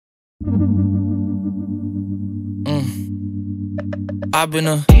I've been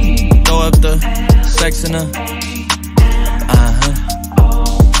throw up the sex in her.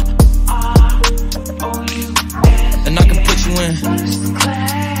 And I can put you in.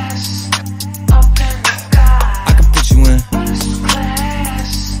 I can put you in.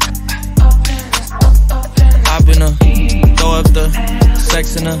 I've been throw up the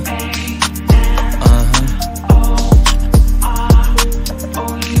sex in her.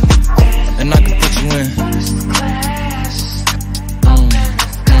 And I can put you in.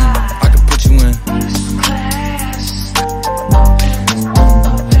 I can put you in.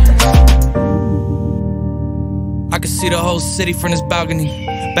 I can see the whole city from this balcony.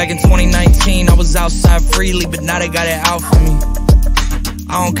 Back in 2019, I was outside freely, but now they got it out for me.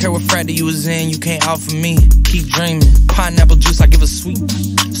 I don't care what frat that you was in, you can't out for me. Keep dreaming. Pineapple juice, I give a sweet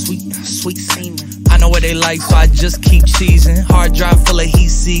semen. I know what they like, so I just keep cheesin'. Hard drive full of heat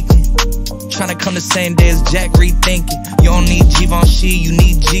seeking. Tryna come the same day as Jack, rethinking. You don't need Givenchy, you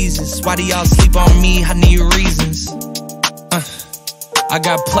need Jesus. Why do y'all sleep on me? I need reasons. I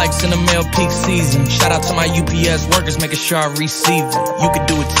got Plex in the mail peak season. Shout out to my UPS workers, making sure I receive it. You can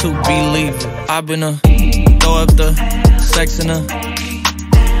do it too, believe it. I've been throw up the sex in her.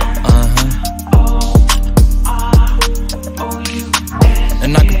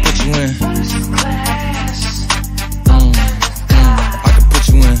 And I can put you in. I can put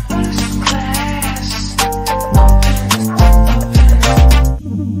you in.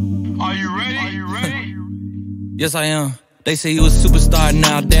 Are you ready? Yes, I am. They say you a superstar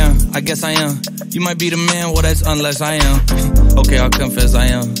now, damn, I guess I am. You might be the man, well that's unless I am. Okay, I'll confess I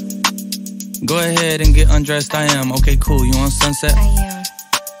am. Go ahead and get undressed, I am. Okay, cool, you on Sunset? I am.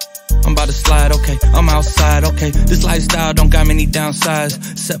 I'm about to slide, okay, I'm outside, okay. This lifestyle don't got many downsides,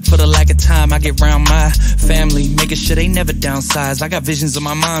 except for the lack of time I get round my family, making sure they never downsize. I got visions of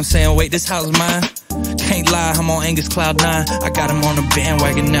my mom saying, wait, this house is mine. Can't lie, I'm on Angus Cloud 9. I got him on the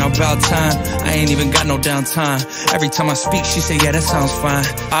bandwagon now, about time. I ain't even got no downtime. Every time I speak, she say, yeah, that sounds fine.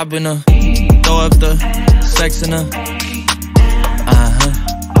 I've been throw up the sex in her.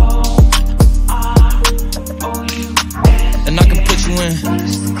 And I can put you in.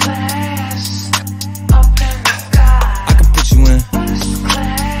 I can put you in.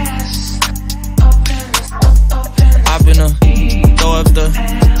 I've been throw up the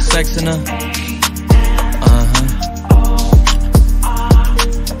sex in her.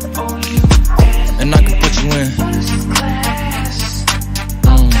 And I can put you in.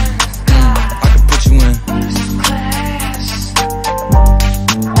 I can put you in.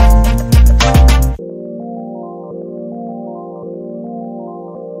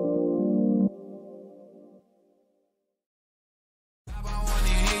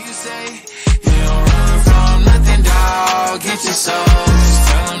 Get your soul, just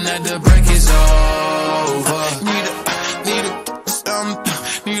tell them that the break is over.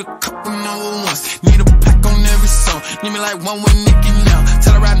 Need a couple number ones. Need a pack on every song. Need me like one with Nicky now.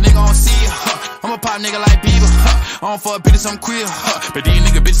 Tell a rap nigga I don't see it, I'm a pop nigga like Bieber, I don't fuck bitches, I'm queer, but these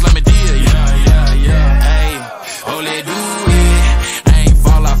nigga bitches let me deal, yeah. Hey, oh, let do it. I ain't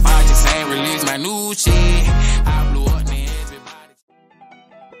fall off, I just ain't release my new shit. I blew up, man, everybody.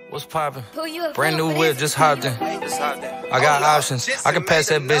 What's poppin'? Brand new whip, just hopped in. I got options, I can pass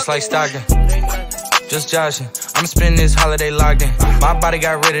that bitch like Stockton. Just joshing, I'm spending this holiday locked in. My body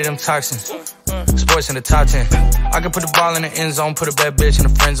got rid of them toxins. Sports in the top 10. I can put the ball in the end zone, put a bad bitch in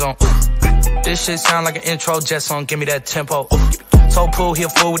the friend zone. This shit sound like an intro jet song, give me that tempo. Told Pooh he a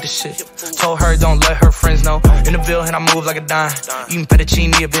fool with the shit. Told her don't let her friends know. In the building I move like a dime. Eating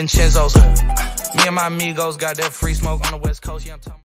fettuccine at Vincenzo's. Me and my amigos got that free smoke on the West Coast, yeah, I'm talking.